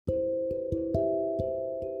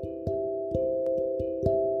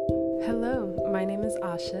Hello, my name is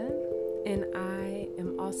Asha, and I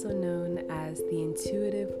am also known as the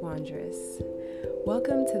Intuitive Wanderess.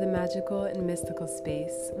 Welcome to the magical and mystical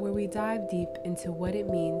space where we dive deep into what it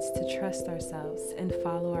means to trust ourselves and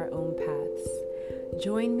follow our own paths.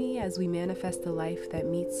 Join me as we manifest a life that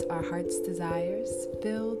meets our heart's desires,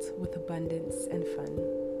 filled with abundance and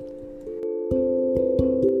fun.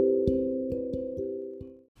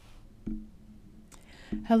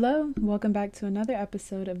 Hello, welcome back to another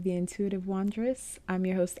episode of The Intuitive Wanderess. I'm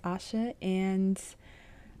your host, Asha, and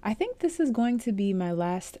I think this is going to be my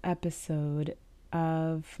last episode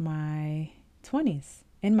of my 20s,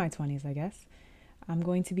 in my 20s, I guess. I'm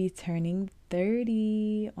going to be turning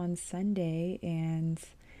 30 on Sunday, and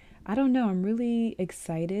I don't know, I'm really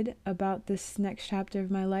excited about this next chapter of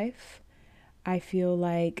my life. I feel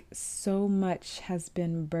like so much has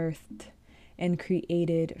been birthed and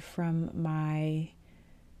created from my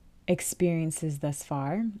experiences thus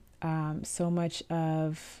far. So much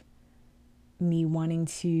of me wanting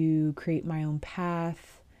to create my own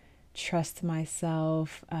path, trust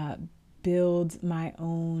myself, build my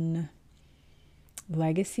own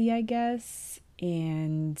legacy, I guess,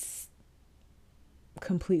 and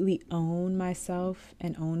completely own myself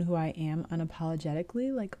and own who I am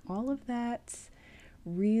unapologetically. Like all of that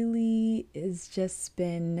really has just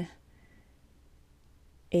been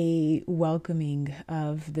a welcoming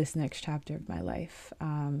of this next chapter of my life.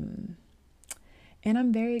 And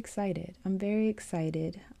I'm very excited.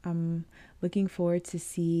 I'm looking forward to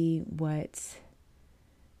see what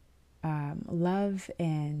love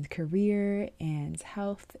and career and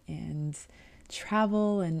health and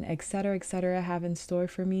travel and et cetera, have in store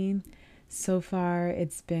for me. So far,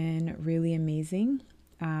 it's been really amazing.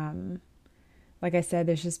 Like I said,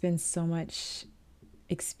 there's just been so much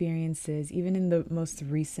experiences, even in the most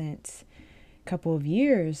recent couple of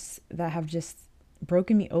years, that have just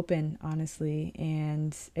broken me open, honestly,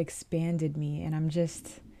 and expanded me. And I'm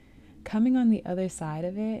just coming on the other side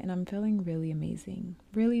of it, and I'm feeling really amazing,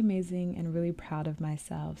 and really proud of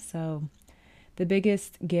myself. So the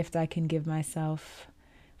biggest gift I can give myself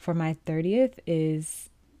for my 30th is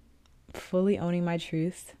fully owning my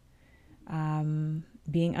truth, being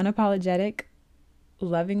unapologetic,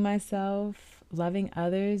 loving myself, loving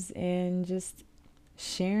others, and just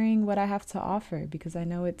sharing what I have to offer because I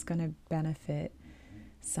know it's going to benefit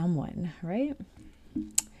someone, right?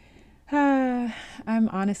 I'm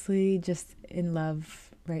honestly just in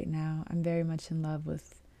love right now. I'm very much in love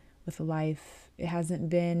with life. It hasn't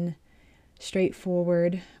been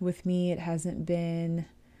straightforward with me. It hasn't been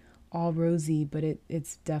all rosy, but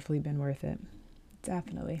it's definitely been worth it.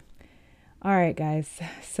 Definitely. All right, guys.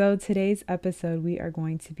 So today's episode, we are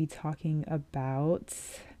going to be talking about,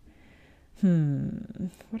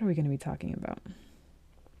 what are we going to be talking about?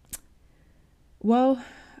 Well,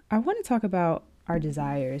 I want to talk about our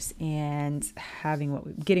desires and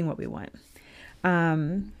getting what we want.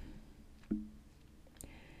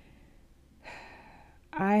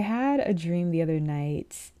 I had a dream the other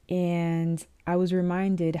night, and I was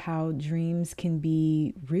reminded how dreams can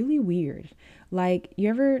be really weird. Like, you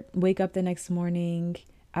ever wake up the next morning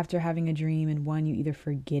after having a dream and one, you either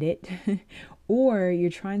forget it or you're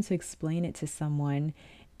trying to explain it to someone,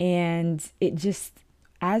 and it just,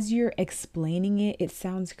 as you're explaining it, it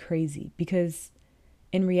sounds crazy because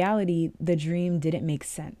in reality, the dream didn't make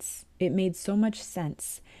sense. It made so much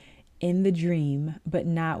sense in the dream, but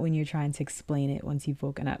not when you're trying to explain it once you've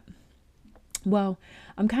woken up. Well,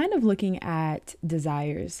 I'm kind of looking at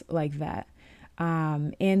desires like that,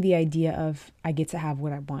 and the idea of I get to have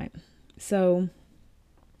what I want. So,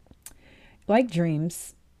 like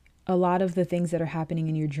dreams, a lot of the things that are happening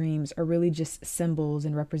in your dreams are really just symbols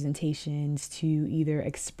and representations to either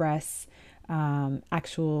express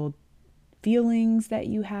actual feelings that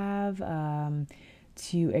you have,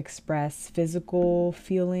 to express physical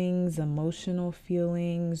feelings, emotional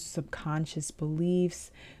feelings, subconscious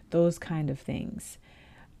beliefs, those kind of things.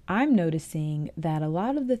 I'm noticing that a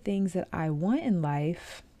lot of the things that I want in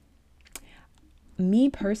life, me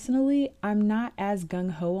personally, I'm not as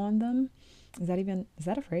gung-ho on them. Is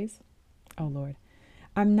that a phrase? Oh Lord.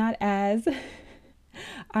 I'm not as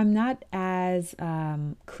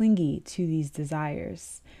clingy to these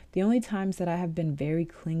desires. The only times that I have been very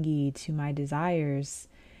clingy to my desires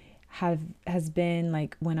has been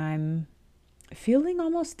like when I'm feeling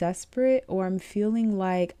almost desperate, or I'm feeling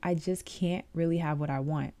like I just can't really have what I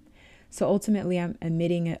want. So ultimately, I'm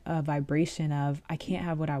emitting a vibration of I can't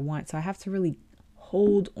have what I want. So I have to really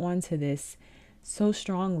hold on to this so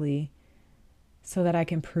strongly so that I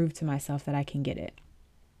can prove to myself that I can get it.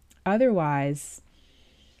 Otherwise,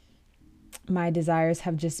 my desires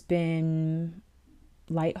have just been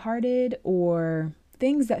lighthearted or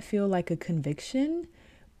things that feel like a conviction,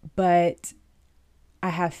 but I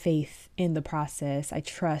have faith in the process. I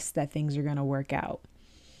trust that things are going to work out.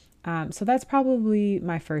 So that's probably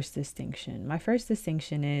my first distinction. My first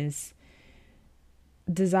distinction is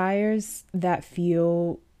desires that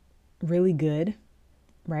feel really good,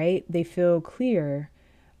 right? They feel clear.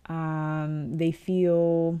 They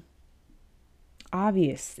feel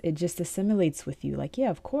obvious. It just assimilates with you. Like, yeah,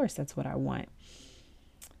 of course, that's what I want.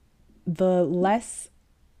 The less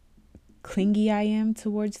clingy I am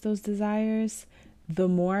towards those desires, the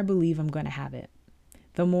more I believe I'm going to have it.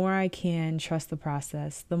 The more I can trust the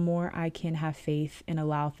process, the more I can have faith and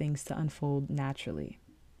allow things to unfold naturally.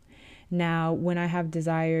 Now, when I have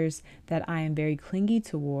desires that I am very clingy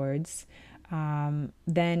towards,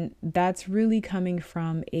 then that's really coming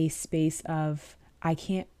from a space of, I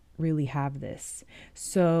can't really have this.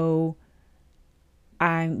 So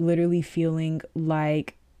I'm literally feeling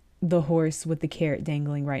like the horse with the carrot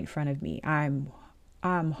dangling right in front of me. I'm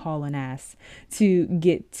hauling ass to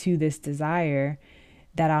get to this desire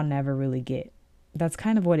that I'll never really get. That's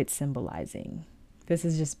kind of what it's symbolizing. This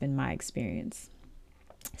has just been my experience.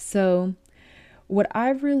 So, what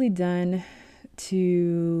I've really done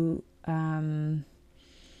to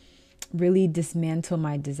really dismantle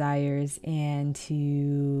my desires and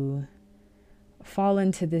to fall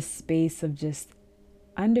into this space of just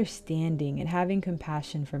understanding and having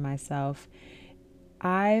compassion for myself,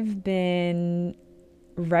 I've been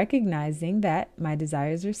recognizing that my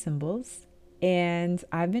desires are symbols, and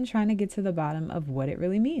I've been trying to get to the bottom of what it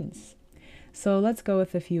really means. So let's go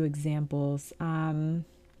with a few examples.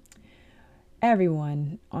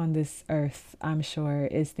 Everyone on this earth, I'm sure,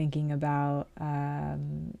 is thinking about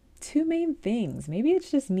two main things. Maybe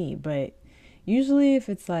it's just me, but usually if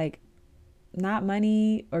it's like not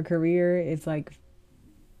money or career, it's like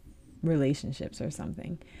relationships or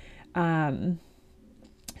something.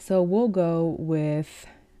 So we'll go with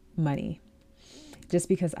money, just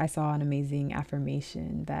because I saw an amazing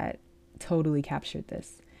affirmation that totally captured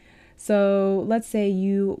this. So let's say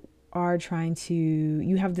you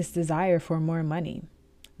have this desire for more money,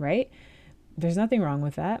 right? There's nothing wrong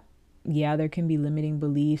with that. Yeah, there can be limiting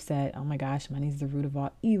beliefs that, oh my gosh, money's the root of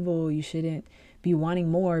all evil. You shouldn't be wanting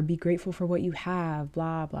more. Be grateful for what you have,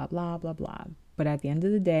 blah, blah, blah, blah, blah. But at the end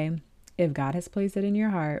of the day, if God has placed it in your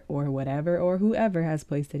heart, or whatever, or whoever has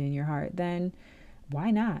placed it in your heart, then why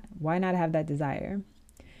not? Why not have that desire?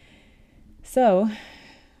 So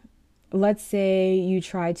let's say you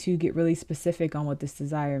try to get really specific on what this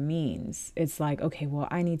desire means. It's like, okay, well,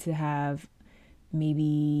 I need to have,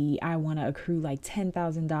 maybe I want to accrue like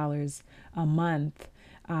 $10,000 a month.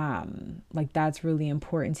 Like that's really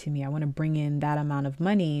important to me. I want to bring in that amount of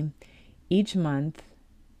money each month.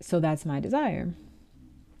 So that's my desire.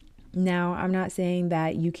 Now, I'm not saying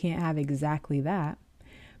that you can't have exactly that,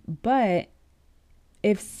 but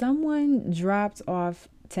if someone dropped off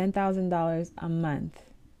 $10,000 a month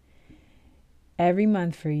every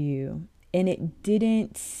month for you, and it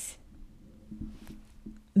didn't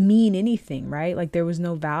mean anything, right? Like there was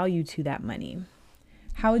no value to that money,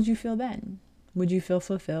 how would you feel then? Would you feel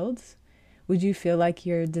fulfilled? Would you feel like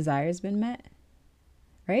your desire's been met?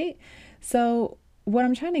 Right? So what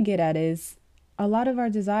I'm trying to get at is, a lot of our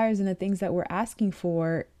desires and the things that we're asking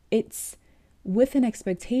for, it's with an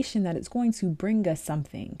expectation that it's going to bring us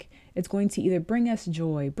something. It's going to either bring us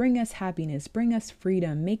joy, bring us happiness, bring us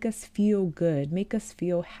freedom, make us feel good, make us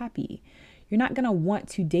feel happy. You're not going to want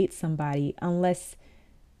to date somebody unless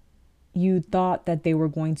you thought that they were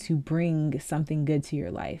going to bring something good to your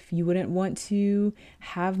life. You wouldn't want to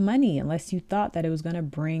have money unless you thought that it was going to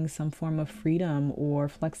bring some form of freedom or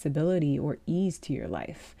flexibility or ease to your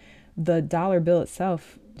life. The dollar bill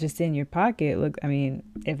itself, just in your pocket, look, I mean,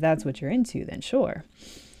 if that's what you're into, then sure,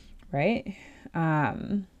 right?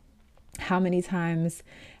 How many times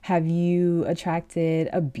have you attracted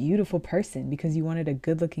a beautiful person because you wanted a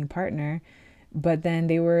good looking partner, but then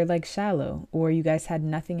they were like shallow, or you guys had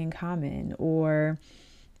nothing in common, or,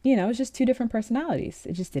 it's just two different personalities.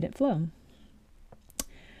 It just didn't flow.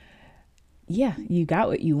 Yeah, you got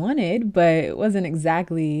what you wanted, but it wasn't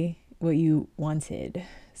exactly what you wanted.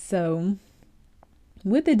 So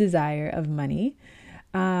with the desire of money,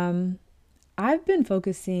 I've been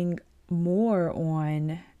focusing more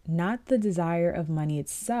on not the desire of money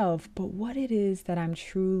itself, but what it is that I'm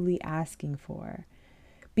truly asking for.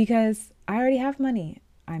 Because I already have money.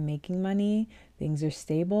 I'm making money. Things are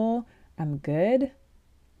stable. I'm good.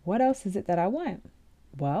 What else is it that I want?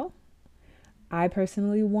 Well, I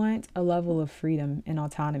personally want a level of freedom and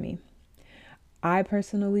autonomy. I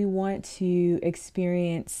personally want to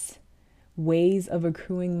experience ways of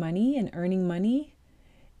accruing money and earning money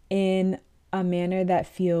in a manner that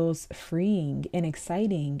feels freeing and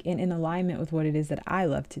exciting and in alignment with what it is that I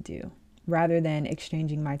love to do, rather than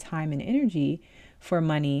exchanging my time and energy for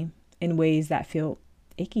money in ways that feel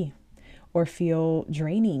icky or feel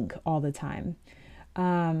draining all the time.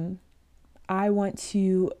 I want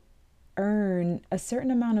to earn a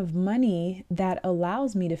certain amount of money that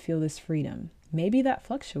allows me to feel this freedom. Maybe that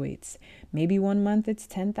fluctuates. Maybe one month it's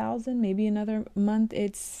 10,000, maybe another month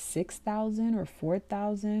it's 6,000 or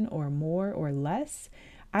 4,000 or more or less.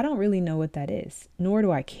 I don't really know what that is, nor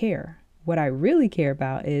do I care. What I really care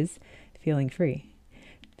about is feeling free,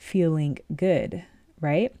 feeling good,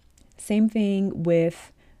 right? Same thing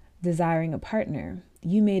with desiring a partner.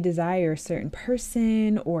 You may desire a certain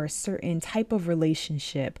person or a certain type of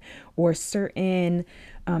relationship or a certain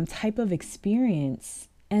type of experience.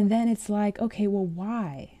 And then it's like, okay, well,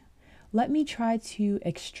 why? Let me try to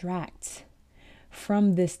extract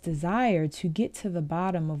from this desire to get to the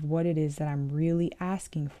bottom of what it is that I'm really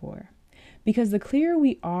asking for. Because the clearer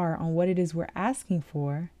we are on what it is we're asking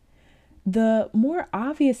for, the more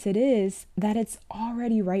obvious it is that it's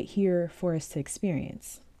already right here for us to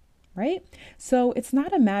experience. Right? So it's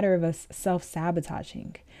not a matter of us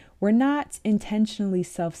self-sabotaging. We're not intentionally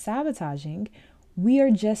self-sabotaging. We are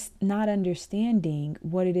just not understanding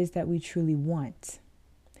what it is that we truly want.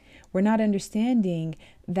 We're not understanding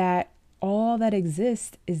that all that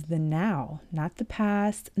exists is the now, not the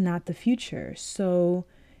past, not the future. So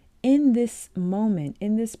in this moment,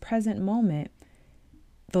 in this present moment,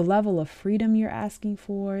 the level of freedom you're asking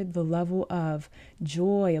for, the level of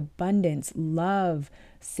joy, abundance, love,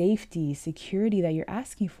 safety, security that you're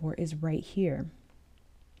asking for is right here.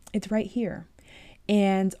 It's right here.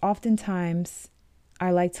 And oftentimes,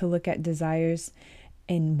 I like to look at desires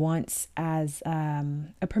and wants as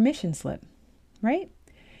a permission slip, right?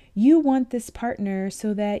 You want this partner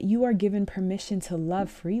so that you are given permission to love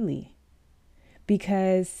freely,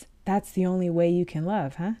 because that's the only way you can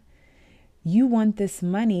love, huh? You want this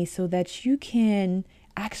money so that you can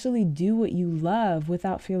actually do what you love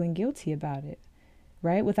without feeling guilty about it,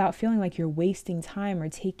 right? Without feeling like you're wasting time or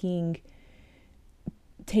taking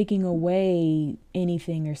away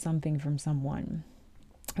anything or something from someone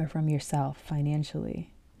or from yourself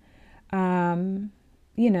financially.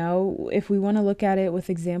 If we want to look at it with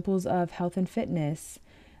examples of health and fitness,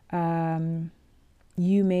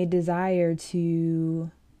 you may desire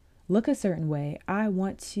to look a certain way. I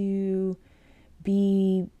want to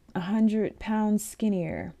be 100 pounds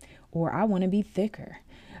skinnier, or I want to be thicker.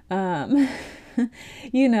 All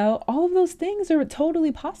of those things are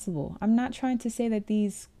totally possible. I'm not trying to say that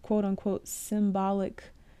these quote unquote symbolic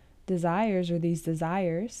desires or these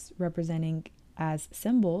desires representing as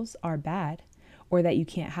symbols are bad or that you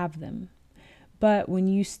can't have them. But when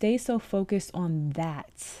you stay so focused on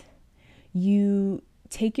that, you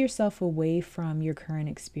take yourself away from your current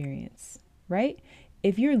experience, right?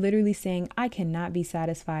 If you're literally saying, I cannot be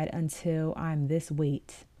satisfied until I'm this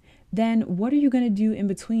weight, then what are you going to do in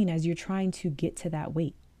between as you're trying to get to that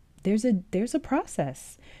weight? There's a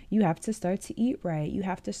process. You have to start to eat right. You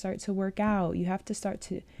have to start to work out. You have to start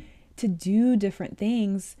to do different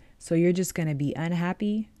things. So you're just going to be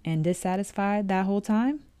unhappy and dissatisfied that whole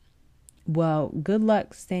time? Well, good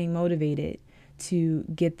luck staying motivated to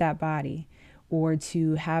get that body or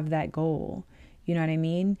to have that goal. You know what I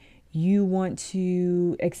mean? You want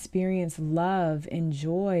to experience love and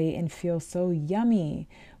joy and feel so yummy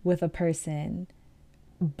with a person,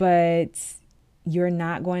 but you're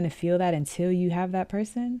not going to feel that until you have that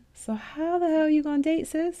person. So how the hell are you going to date,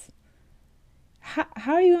 sis? How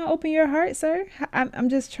are you going to open your heart, sir? I'm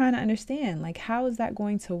just trying to understand, like, how is that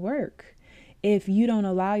going to work if you don't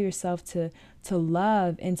allow yourself to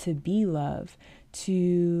love and to be love,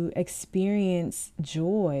 to experience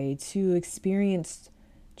joy, to experience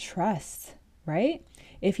trust, right?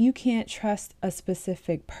 If you can't trust a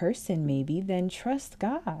specific person, maybe, then trust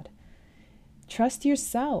God. Trust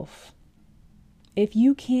yourself. If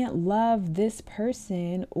you can't love this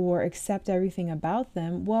person or accept everything about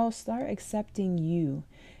them, well, start accepting you,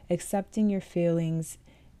 accepting your feelings,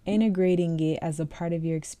 integrating it as a part of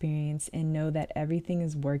your experience, and know that everything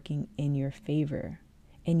is working in your favor.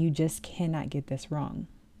 And you just cannot get this wrong.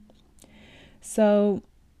 So,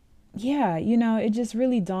 yeah, it just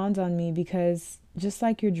really dawned on me, because just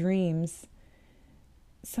like your dreams,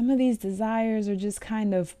 some of these desires are just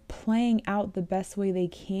kind of playing out the best way they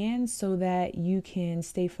can so that you can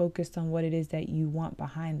stay focused on what it is that you want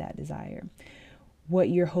behind that desire, what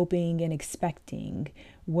you're hoping and expecting,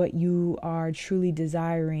 what you are truly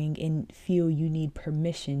desiring and feel you need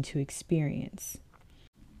permission to experience.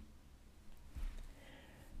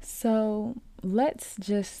 So let's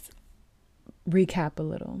just recap a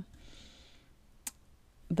little.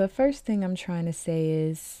 The first thing I'm trying to say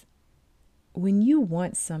is when you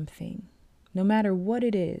want something, no matter what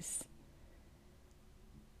it is,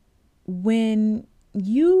 when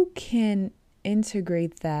you can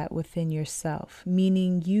integrate that within yourself,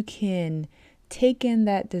 meaning you can take in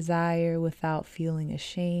that desire without feeling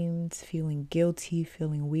ashamed, feeling guilty,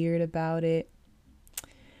 feeling weird about it,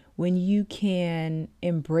 when you can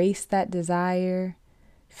embrace that desire,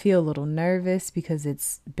 feel a little nervous because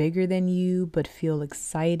it's bigger than you, but feel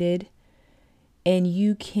excited, and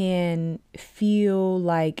you can feel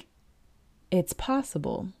like it's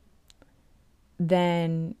possible,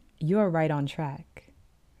 then you're right on track.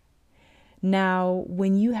 Now,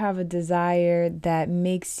 when you have a desire that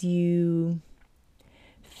makes you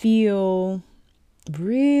feel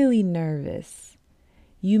really nervous,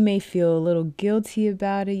 you may feel a little guilty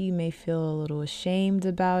about it. You may feel a little ashamed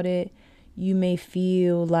about it. You may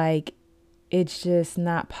feel like it's just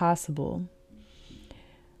not possible.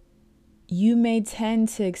 You may tend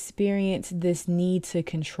to experience this need to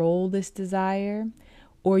control this desire,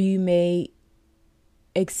 or you may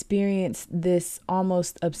experience this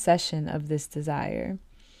almost obsession of this desire.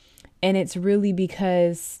 And it's really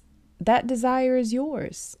because that desire is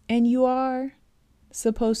yours and you are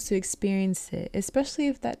supposed to experience it, especially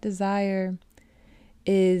if that desire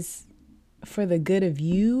is for the good of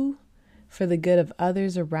you, for the good of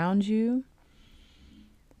others around you.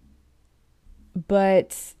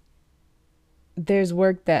 But there's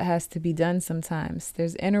work that has to be done sometimes.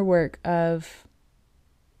 There's inner work of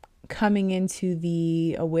coming into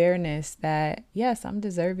the awareness that, yes, I'm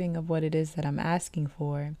deserving of what it is that I'm asking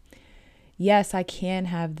for. Yes, I can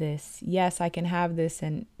have this. Yes, I can have this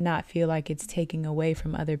and not feel like it's taking away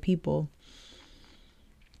from other people.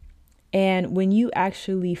 And when you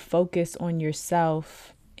actually focus on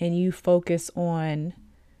yourself and you focus on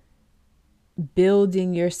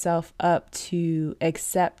building yourself up to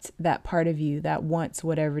accept that part of you that wants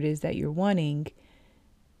whatever it is that you're wanting,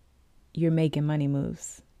 you're making money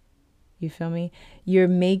moves. You feel me? You're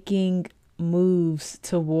making moves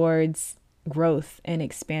towards growth and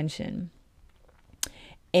expansion.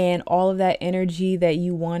 And all of that energy that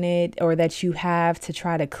you wanted or that you have to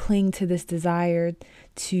try to cling to this desire,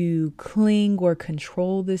 to cling or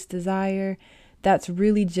control this desire, that's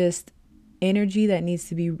really just energy that needs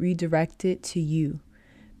to be redirected to you,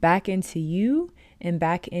 back into you and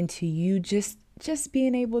back into you just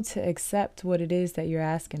being able to accept what it is that you're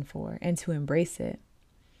asking for and to embrace it.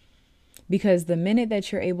 Because the minute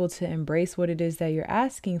that you're able to embrace what it is that you're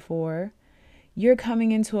asking for, you're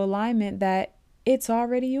coming into alignment that it's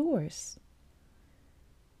already yours.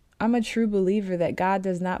 I'm a true believer that God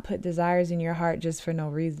does not put desires in your heart just for no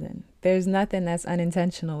reason. There's nothing that's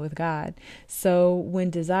unintentional with God. So when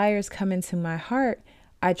desires come into my heart,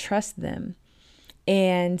 I trust them.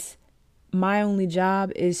 And my only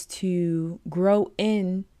job is to grow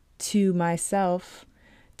into myself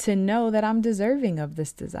to know that I'm deserving of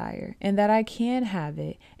this desire and that I can have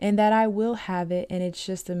it and that I will have it. And it's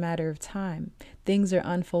just a matter of time. Things are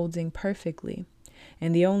unfolding perfectly.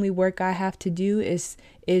 And the only work I have to do is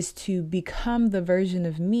to become the version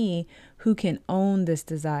of me who can own this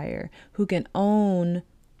desire, who can own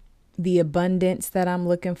the abundance that I'm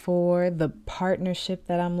looking for, the partnership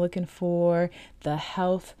that I'm looking for, the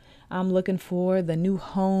health I'm looking for, the new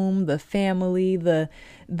home, the family,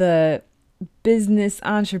 the business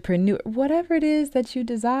entrepreneur, whatever it is that you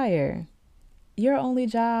desire. Your only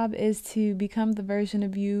job is to become the version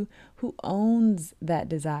of you who owns that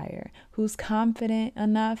desire, who's confident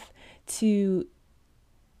enough to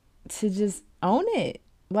just own it,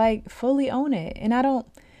 like fully own it. And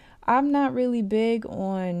I'm not really big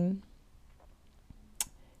on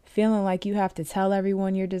feeling like you have to tell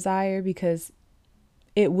everyone your desire because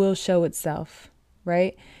it will show itself,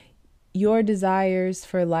 right? Your desires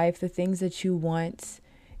for life, the things that you want,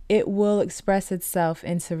 it will express itself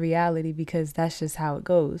into reality because that's just how it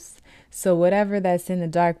goes. So whatever that's in the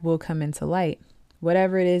dark will come into light.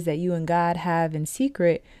 Whatever it is that you and God have in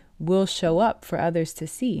secret will show up for others to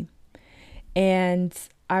see. And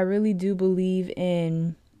I really do believe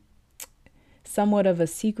in somewhat of a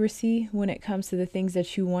secrecy when it comes to the things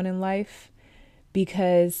that you want in life,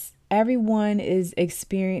 because everyone is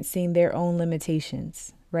experiencing their own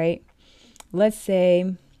limitations, right? Let's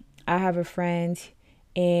say I have a friend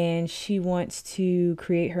and she wants to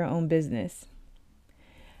create her own business.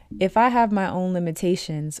 If I have my own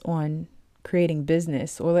limitations on creating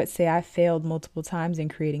business, or let's say I failed multiple times in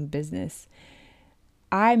creating business,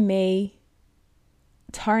 I may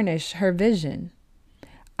tarnish her vision.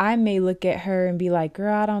 I may look at her and be like,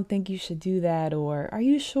 girl, I don't think you should do that. Or are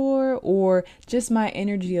you sure? Or just my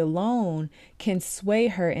energy alone can sway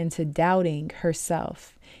her into doubting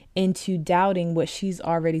herself, into doubting what she's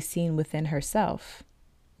already seen within herself.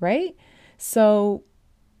 Right? So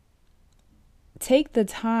take the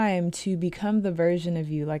time to become the version of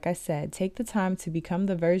you. Like I said, take the time to become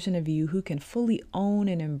the version of you who can fully own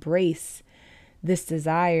and embrace this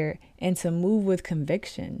desire and to move with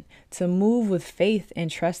conviction, to move with faith and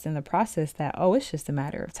trust in the process that, oh, it's just a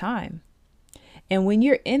matter of time. And when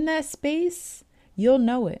you're in that space, you'll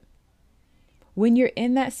know it. When you're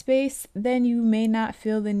in that space, then you may not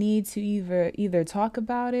feel the need to either talk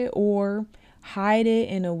about it or hide it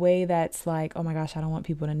in a way that's like, oh my gosh, I don't want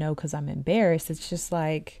people to know because I'm embarrassed. It's just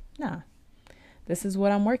like, nah, this is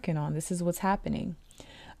what I'm working on. This is what's happening.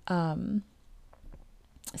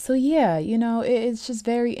 So yeah, it's just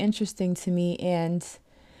very interesting to me. And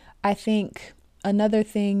I think another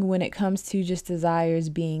thing when it comes to just desires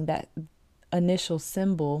being that initial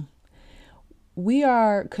symbol, we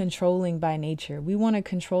are controlling by nature. We want to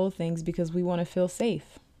control things because we want to feel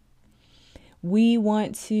safe. We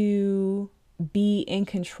want to be in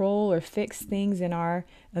control or fix things in our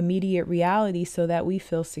immediate reality so that we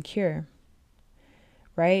feel secure.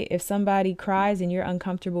 Right? If somebody cries and you're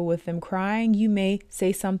uncomfortable with them crying, you may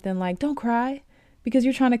say something like, don't cry, because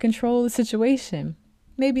you're trying to control the situation.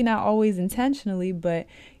 Maybe not always intentionally, but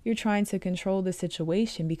you're trying to control the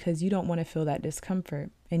situation because you don't want to feel that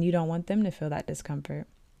discomfort and you don't want them to feel that discomfort,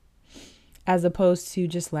 as opposed to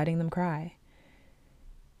just letting them cry.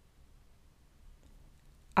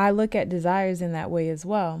 I look at desires in that way as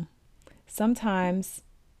well. Sometimes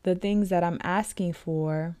the things that I'm asking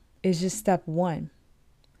for is just step one.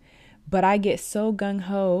 But I get so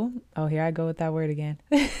gung-ho. Oh, here I go with that word again.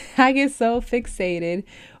 I get so fixated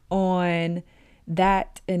on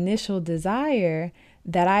that initial desire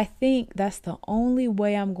that I think that's the only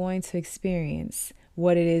way I'm going to experience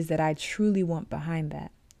what it is that I truly want behind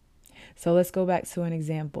that. So let's go back to an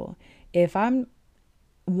example. If I'm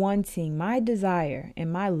wanting, my desire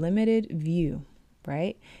and my limited view,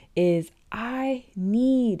 right, is I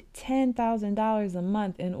need $10,000 a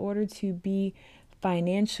month in order to be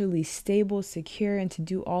financially stable, secure, and to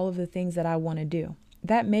do all of the things that I want to do.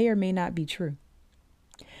 That may or may not be true.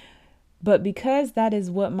 But because that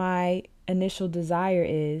is what my initial desire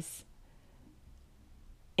is,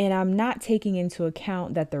 and I'm not taking into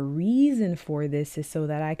account that the reason for this is so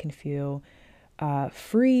that I can feel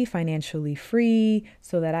free, financially free,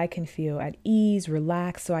 so that I can feel at ease,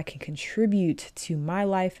 relaxed, so I can contribute to my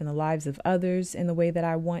life and the lives of others in the way that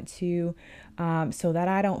I want to, so that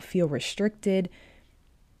I don't feel restricted.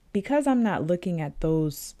 Because I'm not looking at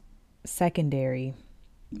those secondary,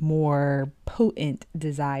 more potent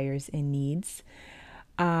desires and needs,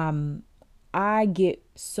 I get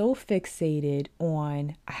so fixated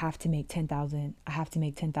on I have to make 10,000, I have to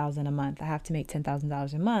make 10,000 a month, I have to make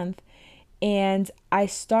 $10,000 a month. And I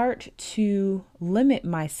start to limit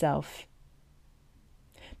myself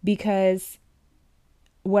because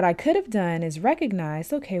what I could have done is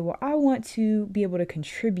recognize, okay, well, I want to be able to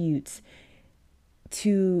contribute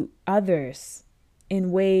to others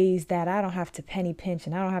in ways that I don't have to penny pinch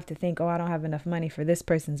and I don't have to think, oh, I don't have enough money for this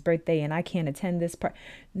person's birthday and I can't attend this part.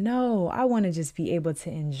 No, I want to just be able to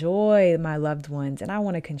enjoy my loved ones and I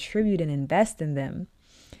want to contribute and invest in them.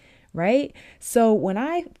 Right? So when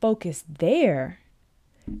I focus there,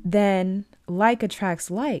 then like attracts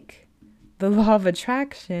like. The law of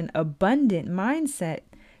attraction, abundant mindset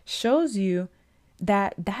shows you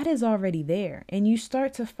that that is already there. And you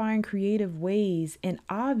start to find creative ways and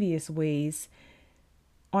obvious ways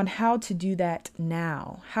on how to do that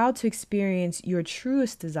now, how to experience your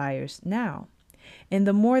truest desires now. And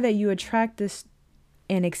the more that you attract this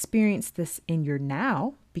and experience this in your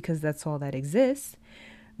now, because that's all that exists,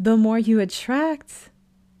 the more you attract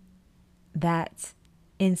that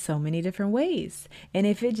in so many different ways. And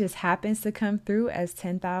if it just happens to come through as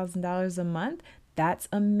 $10,000 a month, that's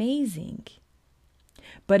amazing.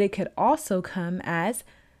 But it could also come as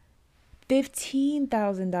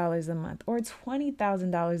 $15,000 a month or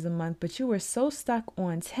 $20,000 a month, but you were so stuck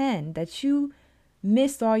on 10 that you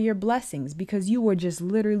missed all your blessings because you were just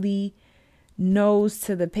literally nose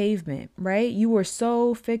to the pavement, right? You were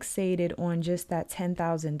so fixated on just that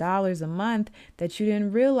 $10,000 a month that you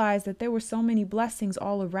didn't realize that there were so many blessings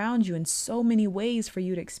all around you and so many ways for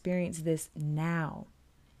you to experience this now.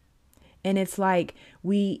 And it's like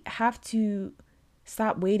we have to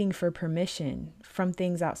stop waiting for permission from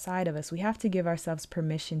things outside of us. We have to give ourselves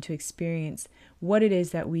permission to experience what it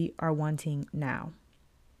is that we are wanting now.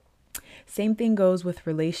 Same thing goes with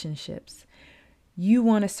relationships. You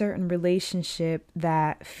want a certain relationship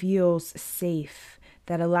that feels safe,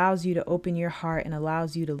 that allows you to open your heart and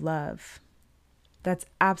allows you to love. That's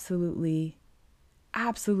absolutely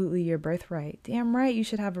your birthright. Damn right you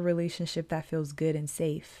should have a relationship that feels good and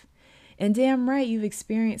safe. And damn right you've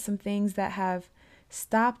experienced some things that have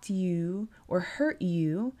stopped you or hurt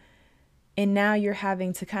you, and now you're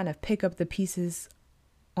having to kind of pick up the pieces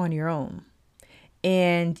on your own.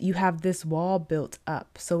 And you have this wall built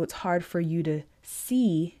up, so it's hard for you to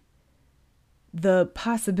see the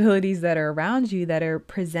possibilities that are around you that are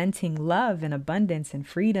presenting love and abundance and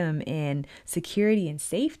freedom and security and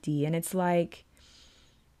safety. And it's like,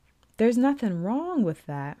 there's nothing wrong with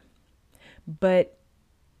that. But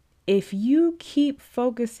if you keep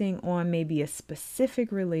focusing on maybe a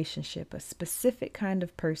specific relationship, a specific kind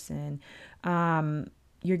of person,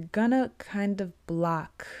 you're gonna kind of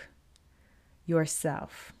block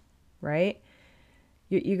yourself, right?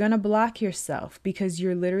 You're gonna block yourself because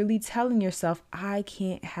you're literally telling yourself, I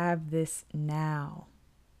can't have this now.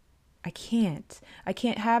 I can't. I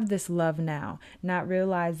can't have this love now. Not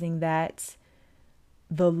realizing that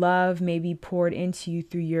the love may be poured into you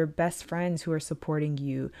through your best friends who are supporting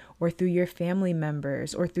you, or through your family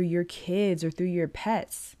members, or through your kids, or through your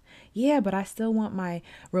pets. Yeah, but I still want my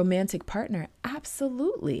romantic partner.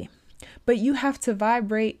 Absolutely. But you have to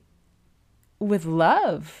vibrate with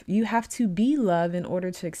love. You have to be love in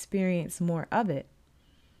order to experience more of it.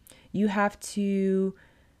 You have to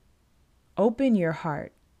open your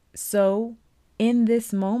heart. So, in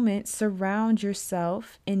this moment, surround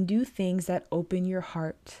yourself and do things that open your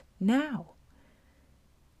heart now.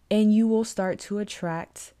 And you will start to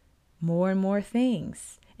attract more and more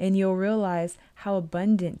things. And you'll realize how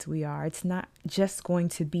abundant we are. It's not just going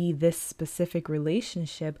to be this specific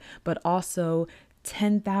relationship, but also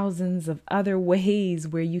 10,000s of other ways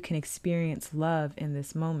where you can experience love in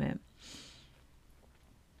this moment.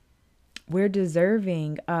 We're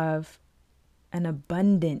deserving of an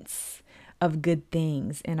abundance of good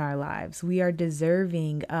things in our lives. We are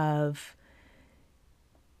deserving of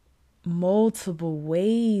multiple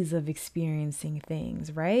ways of experiencing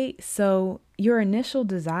things, right? So your initial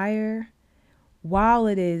desire, while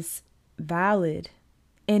it is valid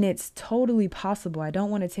and it's totally possible, I don't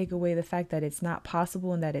want to take away the fact that it's not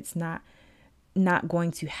possible and that it's not going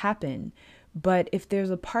to happen. But if there's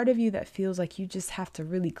a part of you that feels like you just have to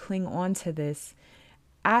really cling on to this,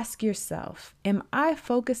 ask yourself, am I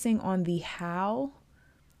focusing on the how?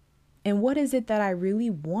 And what is it that I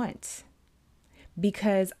really want?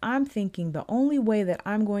 Because I'm thinking the only way that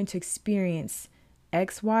I'm going to experience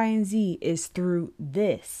X, Y, and Z is through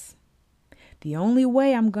this. The only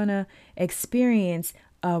way I'm going to experience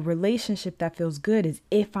a relationship that feels good is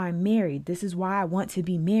if I'm married. This is why I want to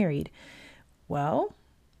be married. Well,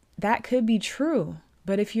 that could be true.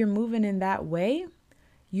 But if you're moving in that way,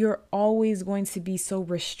 you're always going to be so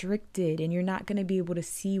restricted and you're not going to be able to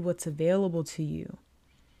see what's available to you.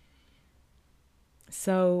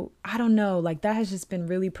 So I don't know, like that has just been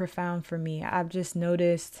really profound for me. I've just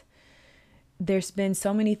noticed there's been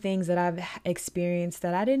so many things that I've experienced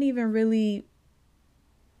that I didn't even really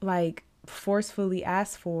like forcefully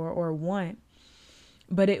ask for or want,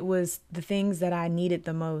 but it was the things that I needed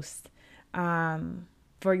the most.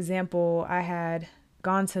 For example, I had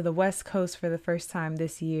gone to the West Coast for the first time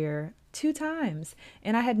this year 2 times,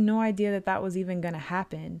 and I had no idea that that was even going to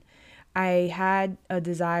happen. I had a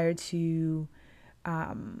desire to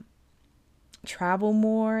travel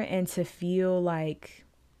more and to feel like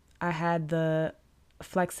I had the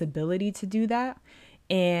flexibility to do that.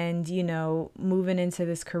 And, you know, moving into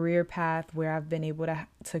this career path where I've been able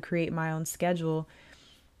to create my own schedule,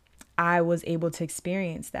 I was able to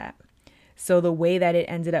experience that. So the way that it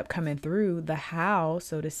ended up coming through, the how,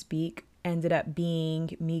 so to speak, ended up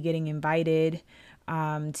being me getting invited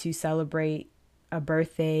to celebrate a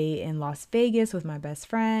birthday in Las Vegas with my best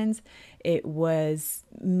friends. It was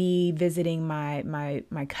me visiting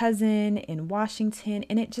my cousin in Washington,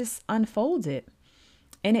 and it just unfolded.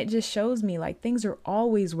 And it just shows me like things are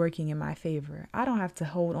always working in my favor. I don't have to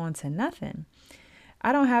hold on to nothing.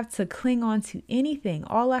 I don't have to cling on to anything.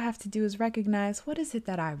 All I have to do is recognize, what is it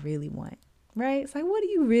that I really want, right? It's like, what do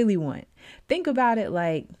you really want? Think about it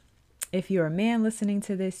like, if you're a man listening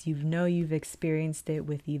to this, you've experienced it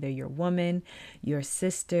with either your woman, your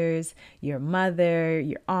sisters, your mother,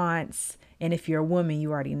 your aunts. And if you're a woman,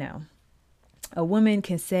 you already know. A woman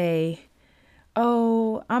can say,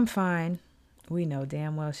 oh, I'm fine. We know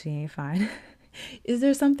damn well she ain't fine. Is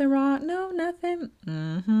there something wrong? No,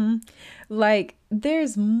 nothing. Like,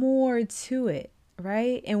 there's more to it,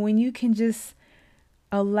 right? And when you can just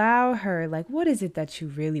Allow her, like, what is it that you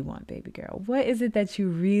really want, baby girl? What is it that you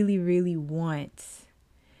really, really want?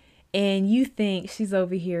 And you think she's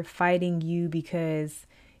over here fighting you because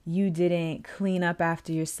you didn't clean up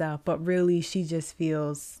after yourself, but really she just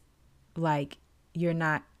feels like you're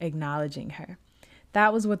not acknowledging her.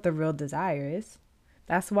 That was what the real desire is.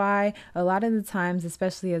 That's why a lot of the times,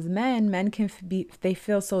 especially as men can be, they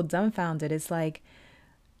feel so dumbfounded. It's like,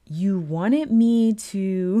 you wanted me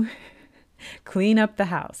to clean up the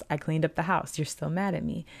house. I cleaned up the house. You're still mad at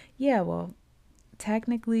me. Yeah, well,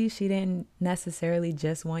 technically, she didn't necessarily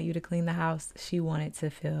just want you to clean the house. She wanted to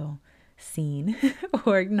feel seen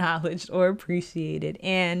or acknowledged or appreciated.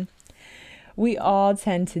 And we all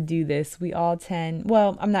tend to do this. We all tend,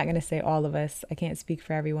 well, I'm not going to say all of us. I can't speak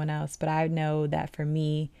for everyone else, but I know that for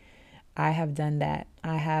me, I have done that.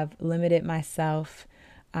 I have limited myself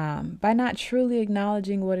by not truly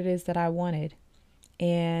acknowledging what it is that I wanted.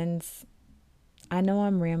 And I know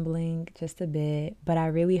I'm rambling just a bit, but I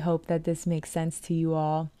really hope that this makes sense to you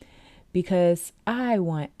all because I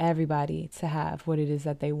want everybody to have what it is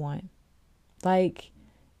that they want. Like,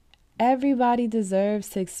 everybody deserves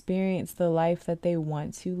to experience the life that they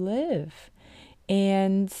want to live.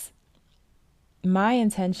 And my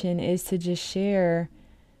intention is to just share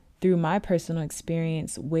through my personal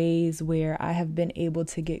experience ways where I have been able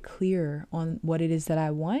to get clearer on what it is that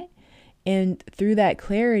I want. And through that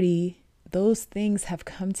clarity, those things have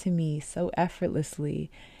come to me so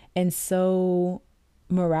effortlessly and so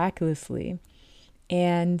miraculously.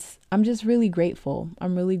 And I'm just really grateful.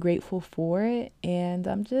 I'm really grateful for it. And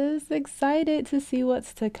I'm just excited to see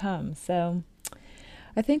what's to come. So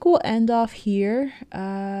I think we'll end off here.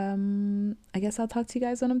 I guess I'll talk to you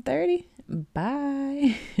guys when I'm 30.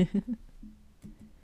 Bye.